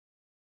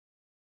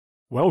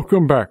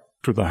Welcome back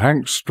to the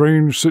Hank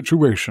Strange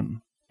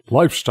Situation,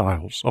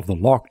 Lifestyles of the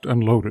Locked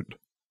and Loaded.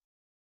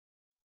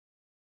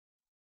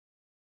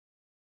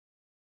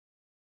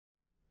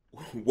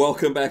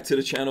 Welcome back to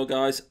the channel,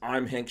 guys.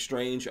 I'm Hank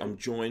Strange. I'm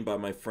joined by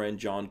my friend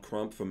John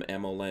Crump from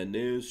AmmoLand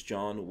News.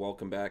 John,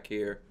 welcome back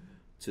here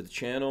to the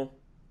channel.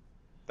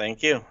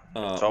 Thank you.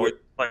 It's always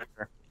a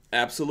pleasure.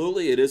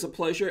 Absolutely, it is a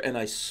pleasure. And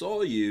I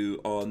saw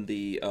you on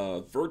the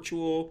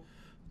virtual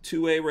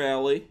 2A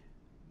rally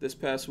this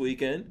past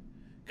weekend.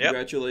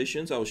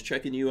 Congratulations. Yep. I was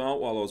checking you out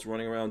while I was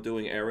running around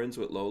doing errands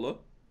with Lola.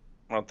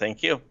 Well,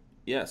 thank you.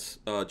 Yes,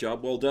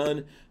 job well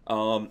done.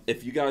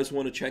 If you guys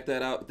want to check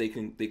that out, they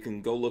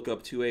can go look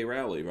up 2A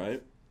rally,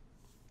 right?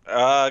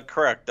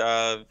 Correct.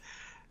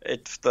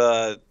 It's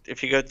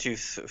if you go to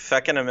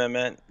Second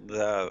Amendment,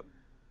 the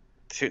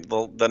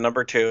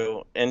number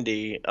 2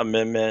 ND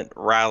Amendment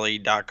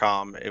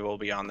Rally.com, it will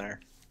be on there.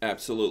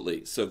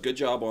 Absolutely. So good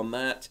job on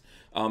that.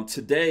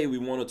 Today we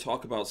want to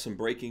talk about some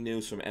breaking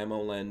news from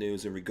AmmoLand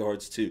News in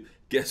regards to,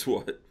 guess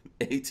what?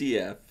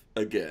 ATF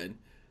again.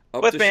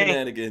 Up to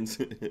shenanigans.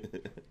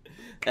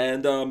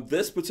 And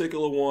this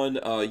particular one,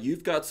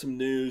 you've got some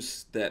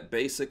news that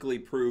basically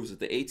proves that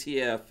the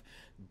ATF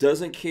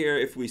doesn't care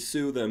if we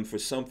sue them for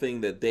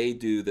something that they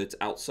do that's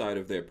outside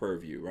of their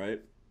purview,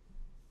 right?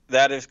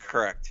 That is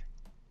correct.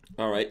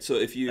 All right. So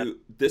if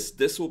you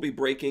this will be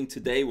breaking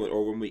today,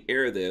 or when we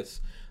air this.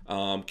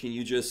 Can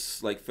you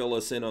just fill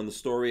us in on the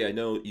story? I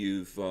know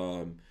you've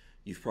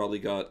probably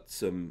got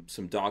some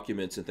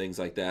documents and things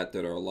like that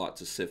are a lot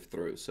to sift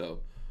through.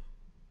 So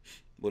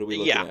what are we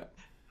looking at?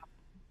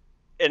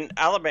 In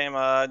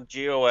Alabama,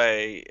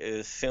 GOA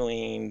is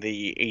suing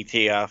the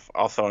ATF,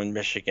 also in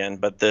Michigan,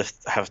 but this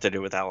has to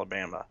do with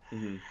Alabama.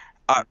 Mm-hmm.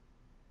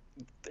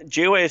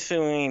 GOA is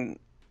suing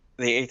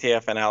the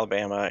ATF in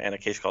Alabama in a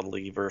case called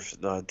Lee versus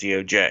the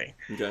DOJ.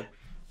 Okay.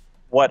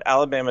 What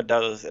Alabama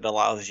does, it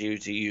allows you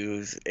to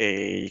use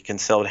a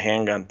concealed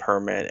handgun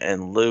permit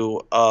in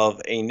lieu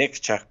of a NICS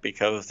check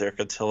because their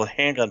concealed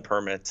handgun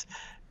permits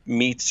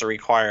meets the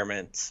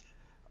requirements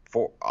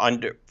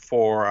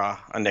for a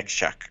NICS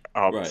check.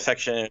 Right.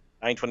 Section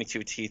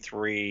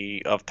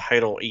 922T3 of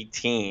Title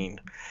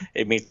 18,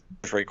 it meets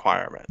those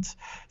requirements.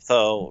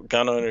 So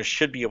gun owners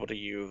should be able to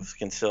use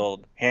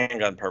concealed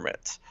handgun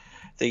permits.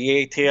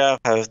 The ATF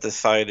has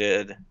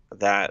decided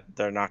that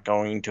they're not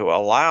going to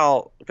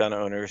allow gun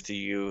owners to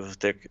use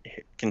their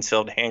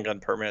concealed handgun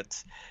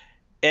permits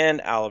in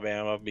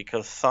Alabama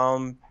because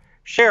some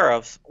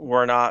sheriffs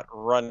were not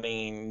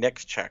running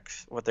NICS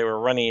checks. What they were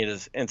running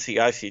is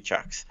NCIC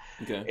checks.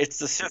 Okay. It's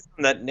the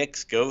system that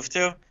NICS goes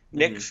to.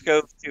 NICS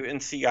goes to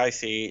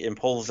NCIC and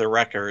pulls the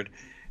record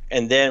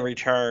and then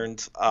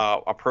returns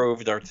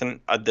approved or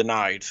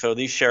denied. So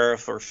these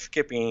sheriffs are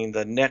skipping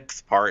the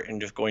NICS part and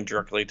just going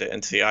directly to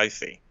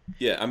NCIC.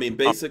 Yeah, I mean,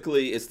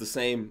 basically, it's the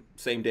same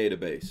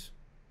database.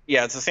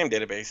 Yeah, it's the same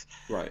database.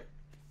 Right.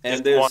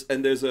 And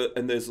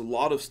there's a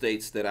lot of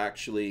states that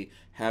actually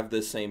have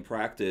this same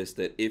practice,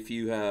 that if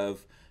you have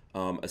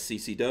a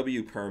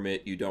CCW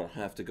permit, you don't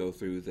have to go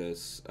through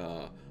this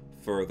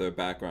further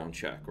background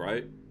check,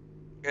 right?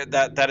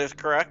 That is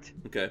correct.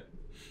 Okay.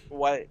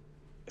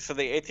 So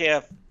the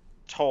ATF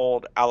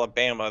told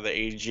Alabama, the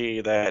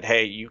AG, that,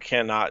 hey, you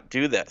cannot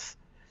do this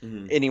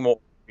anymore.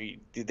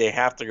 They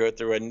have to go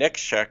through a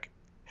NICS check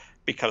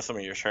because some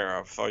of your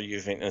sheriffs are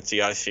using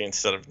NCIC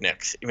instead of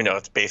NICS, even though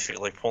it's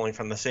basically pulling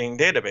from the same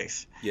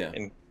database. Yeah.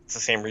 And it's the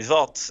same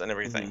results and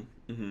everything.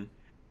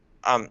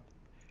 Mm-hmm.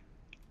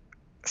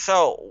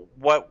 So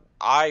what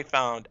I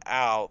found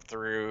out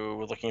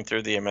through looking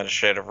through the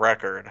administrative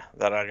record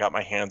that I got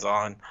my hands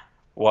on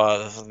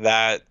was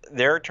that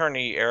their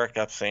attorney, Eric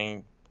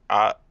Epstein,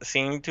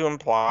 seemed to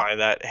imply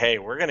that, hey,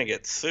 we're going to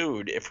get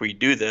sued if we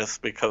do this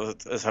because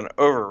it's an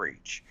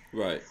overreach.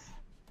 Right.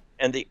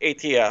 And the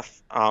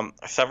ATF,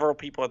 several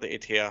people at the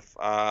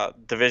ATF,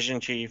 Division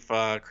Chief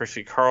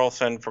Chrissy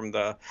Carlson from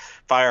the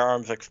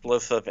Firearms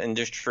Explosive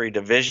Industry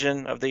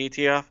Division of the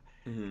ATF,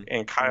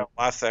 and Kyle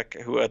Lasek,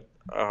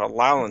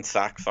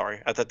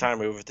 at the time,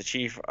 who was the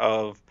chief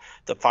of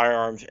the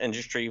Firearms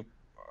Industry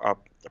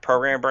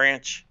Program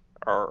Branch,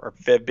 or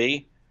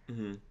FIB-B,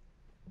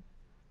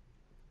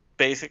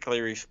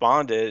 basically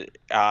responded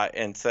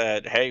and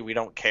said, hey, we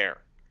don't care.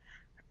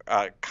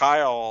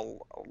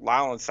 Kyle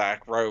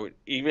Lalensack wrote,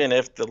 even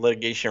if there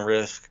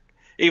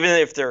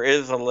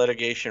is a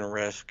litigation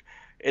risk,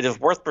 it is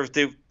worth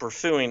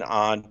pursuing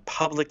on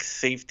public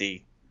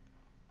safety.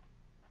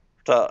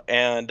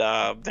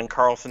 Then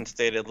Carlson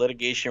stated,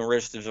 litigation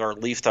risk is our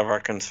least of our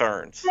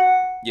concerns.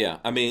 Yeah,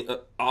 I mean,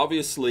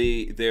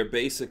 obviously, they're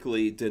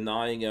basically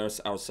denying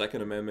us our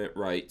Second Amendment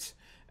rights,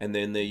 and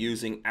then they're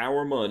using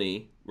our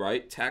money,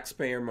 right?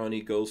 Taxpayer money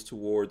goes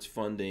towards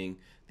funding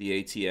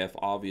the ATF,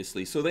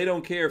 obviously. So they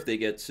don't care if they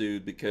get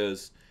sued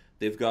because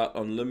they've got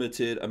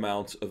unlimited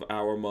amounts of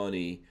our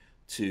money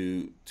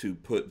to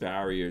put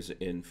barriers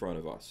in front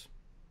of us.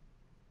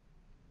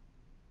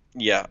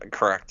 Yeah,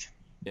 correct.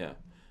 Yeah.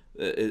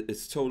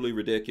 It's totally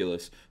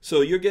ridiculous. So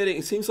you're getting,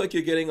 it seems like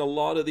you're getting a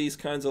lot of these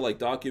kinds of like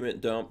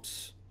document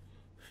dumps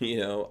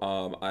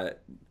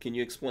Can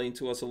you explain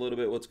to us a little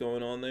bit what's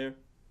going on there?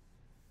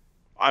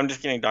 I'm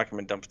just getting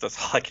document dumps. That's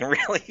all I can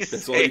really say.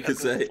 That's all you can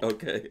say?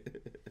 Okay.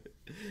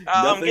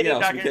 I'm Nothing getting else.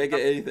 We document can't get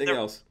anything dumps.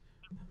 else.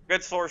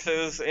 Good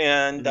sources,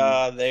 and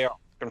they are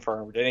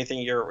confirmed. Anything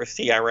you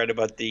see, I read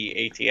about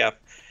the ATF.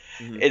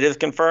 It is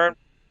confirmed.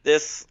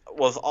 This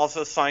was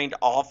also signed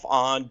off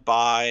on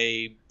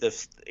by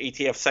this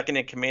ATF second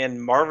in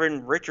command,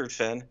 Marvin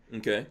Richardson.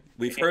 Okay.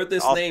 We've heard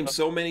this name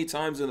so many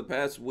times in the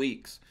past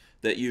weeks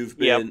that you've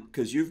been,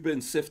 because you've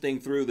been sifting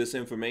through this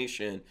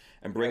information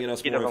and bringing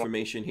us more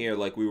information here,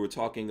 like we were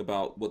talking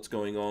about what's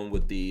going on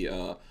with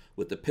the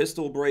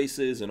pistol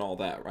braces and all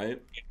that,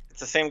 right? It's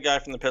the same guy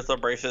from the pistol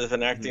braces,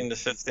 an acting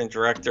assistant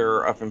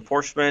director of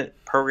enforcement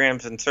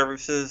programs and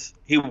services.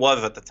 He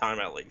was at the time,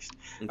 at least.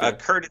 Okay.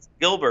 Curtis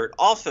Gilbert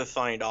also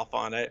signed off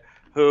on it,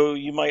 who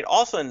you might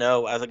also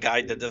know as a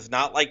guy that does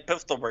not like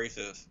pistol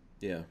braces.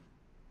 Yeah.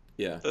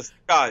 Just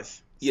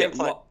guys.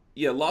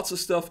 Lots of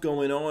stuff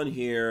going on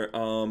here.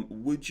 How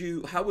would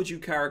you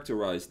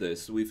characterize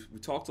this? We've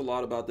talked a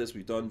lot about this.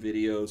 We've done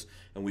videos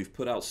and we've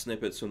put out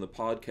snippets from the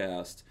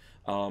podcast.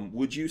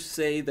 Would you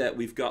say that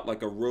we've got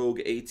like a rogue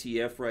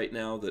ATF right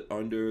now that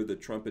under the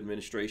Trump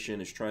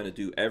administration is trying to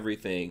do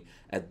everything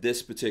at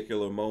this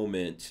particular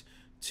moment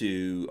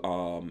to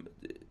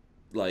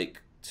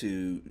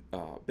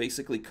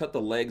basically cut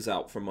the legs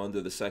out from under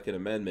the Second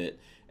Amendment,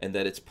 and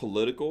that it's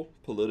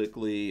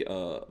politically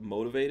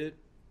motivated?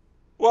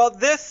 Well,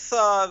 this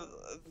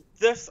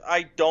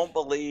I don't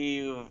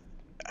believe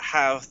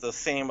has the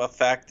same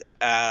effect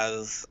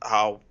as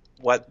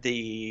what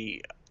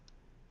the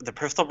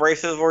pistol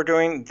braces were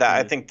doing. That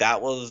I think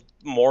that was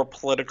more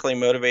politically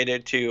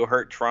motivated to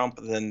hurt Trump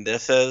than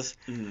this is.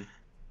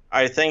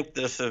 I think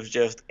this is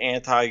just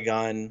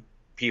anti-gun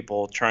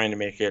people trying to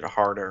make it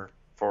harder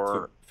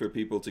for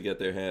people to get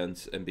their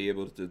hands and be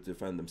able to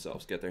defend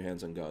themselves, get their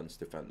hands on guns,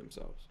 defend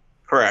themselves.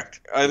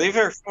 Correct. These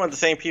are some of the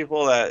same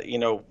people that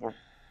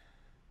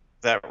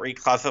that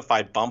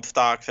reclassified bump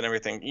stocks and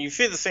everything. You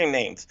see the same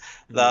names,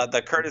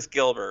 the Curtis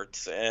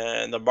Gilberts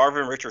and the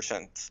Marvin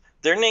Richardsons.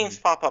 Their names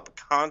pop up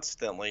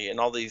constantly in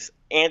all these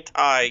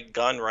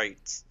anti-gun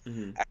rights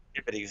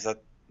activities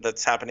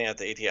that's happening at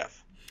the ATF.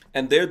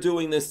 And they're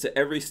doing this to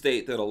every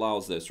state that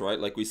allows this, right?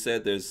 Like we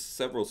said, there's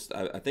several.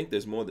 I think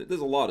there's more.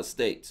 There's a lot of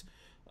states.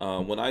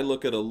 When I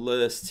look at a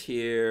list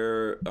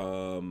here,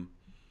 let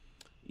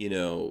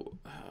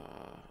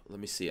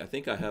me see. I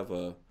think I have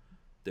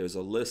there's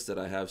a list that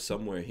I have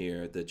somewhere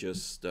here that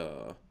just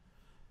that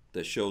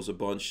shows a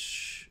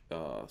bunch.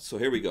 So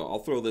here we go. I'll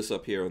throw this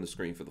up here on the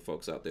screen for the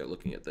folks out there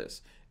looking at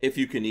this. If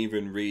you can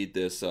even read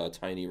this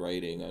tiny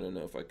writing, I don't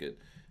know if I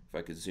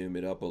could zoom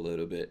it up a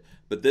little bit.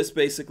 But this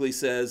basically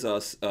says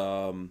states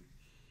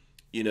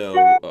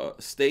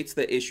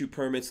that issue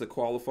permits that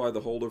qualify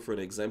the holder for an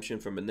exemption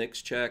from a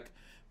NICS check,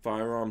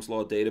 firearms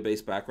law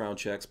database, background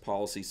checks,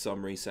 policy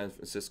summary, San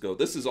Francisco.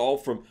 This is all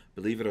from,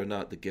 believe it or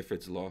not, the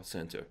Giffords Law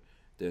Center.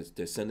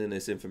 They're sending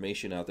this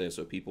information out there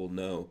so people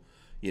know,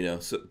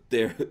 so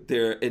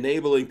they're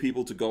enabling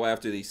people to go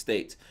after these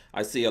states.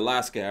 I see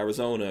Alaska,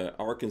 Arizona,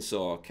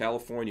 Arkansas,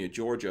 California,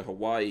 Georgia,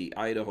 Hawaii,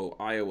 Idaho,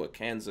 Iowa,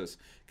 Kansas,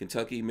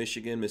 Kentucky,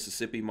 Michigan,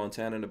 Mississippi,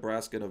 Montana,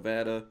 Nebraska,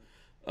 Nevada,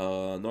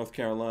 North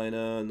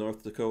Carolina,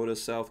 North Dakota,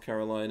 South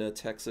Carolina,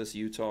 Texas,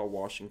 Utah,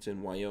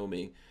 Washington,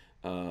 Wyoming,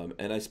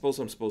 and I suppose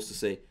I'm supposed to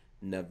say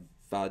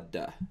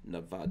Nevada.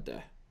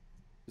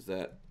 Is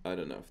that, I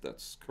don't know if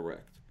that's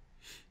correct.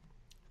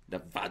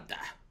 Nevada.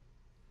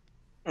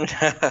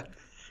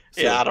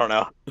 Yeah, I don't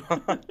know.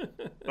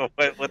 What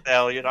the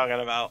hell are you talking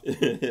about?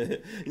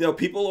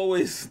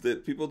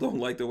 People don't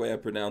like the way I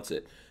pronounce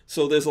it.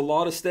 So there's a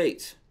lot of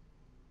states.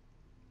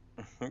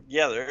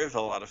 Yeah, there is a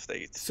lot of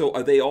states. So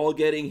are they all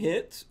getting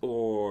hit,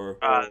 or?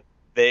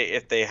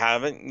 If they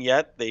haven't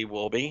yet, they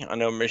will be. I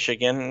know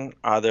Michigan.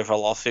 There's a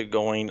lawsuit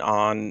going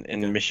on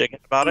in Michigan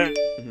about it.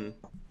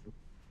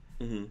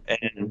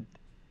 And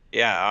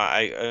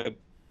yeah,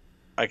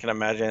 I can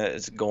imagine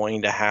it's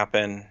going to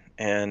happen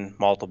in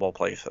multiple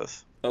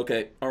places.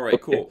 Okay. All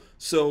right. Cool.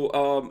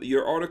 So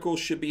your article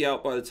should be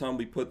out by the time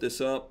we put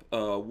this up.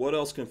 What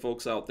else can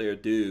folks out there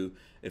do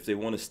if they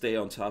want to stay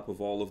on top of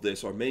all of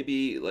this, or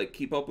maybe like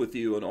keep up with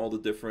you on all the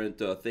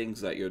different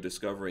things that you're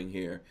discovering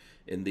here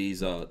in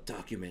these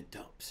document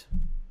dumps?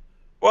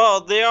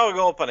 Well, they all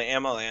go up on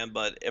MLM,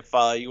 but if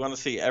you want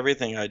to see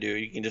everything I do,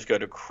 you can just go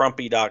to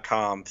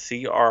crumpy.com,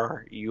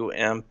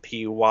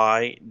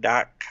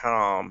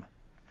 CRUMPY.com.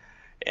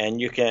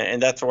 And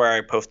and that's where I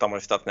post all my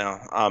stuff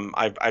now.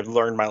 I've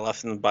learned my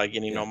lesson by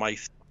getting all my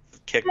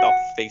kicked off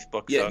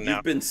Facebook. Yeah, so now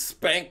you've been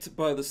spanked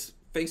by the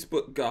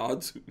Facebook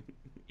gods.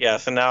 Yeah,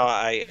 so now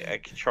I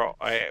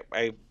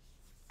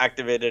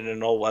activated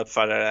an old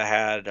website that I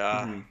had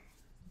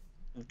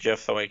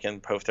just so I can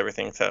post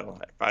everything. So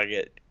if I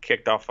get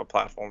kicked off a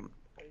platform,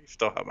 I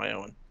still have my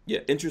own.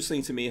 Yeah,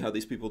 interesting to me how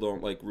these people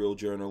don't like real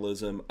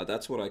journalism.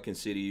 That's what I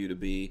consider you to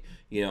be.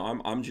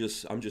 I'm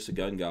just a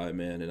gun guy,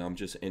 man, and I'm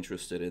just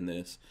interested in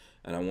this,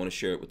 and I want to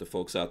share it with the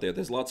folks out there.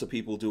 There's lots of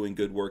people doing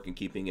good work and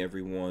keeping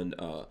everyone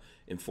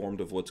informed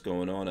of what's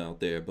going on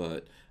out there,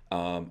 but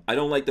I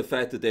don't like the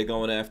fact that they're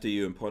going after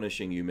you and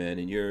punishing you, man.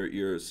 And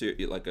you're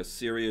like a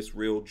serious,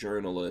 real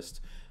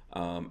journalist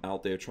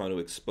out there trying to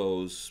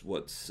expose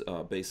what's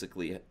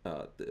basically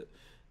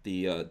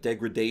the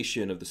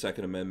degradation of the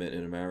Second Amendment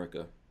in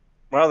America.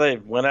 Well, they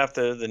went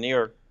after the New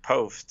York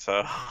Post,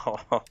 so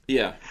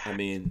yeah, I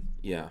mean,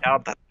 yeah,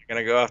 doubt that they're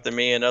gonna go after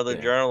me and other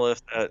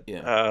journalists.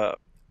 Yeah,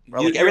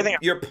 like everything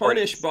you're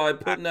punished by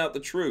putting out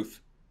the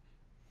truth.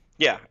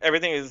 Yeah,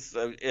 everything is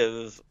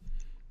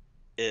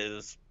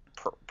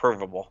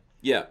provable.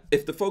 Yeah,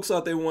 if the folks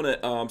out there want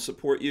to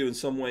support you in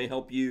some way,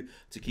 help you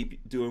to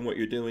keep doing what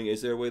you're doing,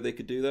 is there a way they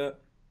could do that?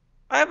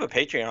 I have a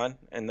Patreon,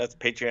 and that's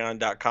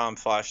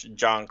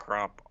patreon.com/John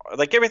Crump.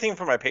 Like everything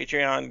from my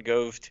Patreon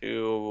goes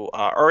to,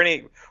 or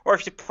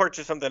if you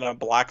purchase something on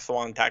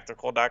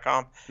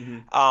BlackSwanTactical.com. Mm-hmm.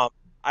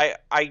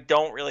 I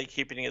don't really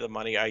keep any of the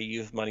money. I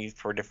use money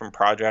for different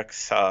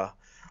projects.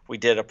 We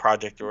did a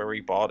project where we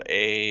bought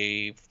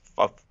a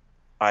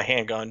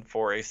handgun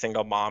for a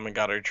single mom and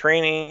got her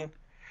training.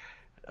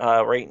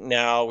 Right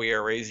now, we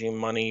are raising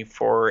money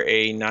for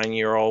a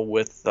 9-year-old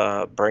with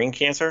brain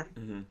cancer.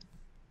 Mm-hmm.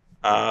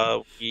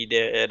 We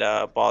did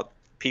bought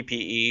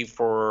PPE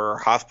for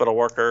hospital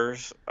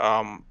workers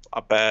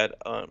up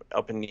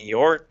in New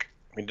York.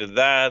 We did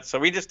that. So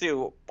we just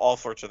do all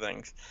sorts of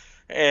things.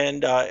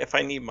 And if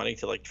I need money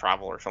to like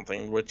travel or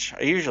something, which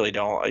I usually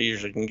don't, I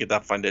usually can get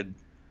that funded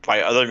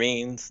by other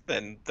means.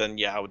 Then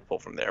yeah, I would pull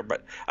from there.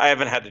 But I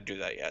haven't had to do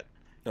that yet.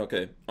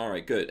 Okay. All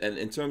right. Good. And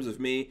in terms of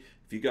me,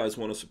 if you guys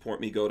want to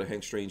support me, go to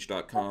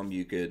hankstrange.com.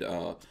 You could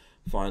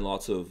find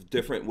lots of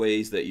different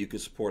ways that you can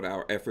support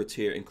our efforts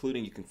here,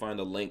 including you can find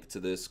a link to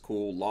this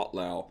cool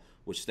LOTLOW,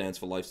 which stands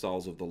for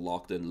Lifestyles of the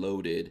Locked and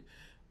Loaded.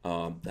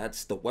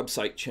 That's the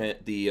website,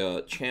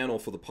 channel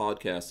for the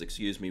podcast,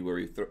 excuse me,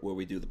 where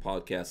we do the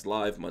podcast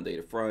live Monday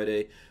to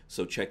Friday.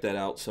 So check that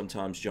out.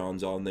 Sometimes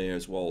John's on there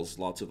as well as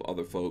lots of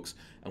other folks.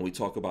 And we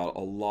talk about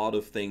a lot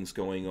of things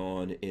going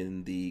on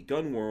in the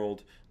gun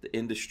world, the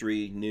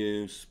industry,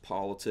 news,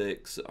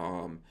 politics,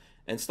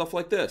 and stuff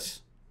like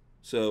this.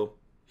 So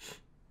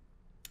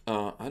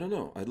I don't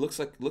know. It looks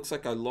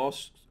like I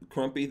lost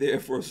Crumpy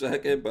there for a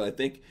second, but I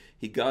think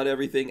he got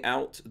everything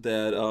out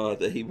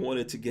that he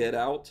wanted to get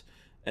out.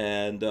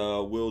 And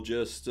we'll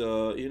just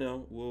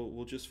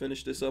we'll just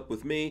finish this up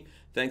with me.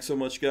 Thanks so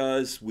much,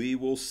 guys. We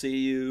will see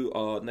you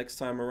next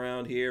time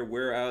around here.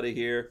 We're out of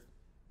here.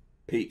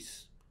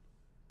 Peace.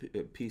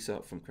 Peace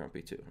out from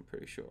Crumpy too, I'm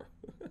pretty sure.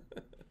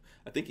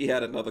 I think he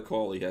had another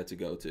call he had to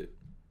go to.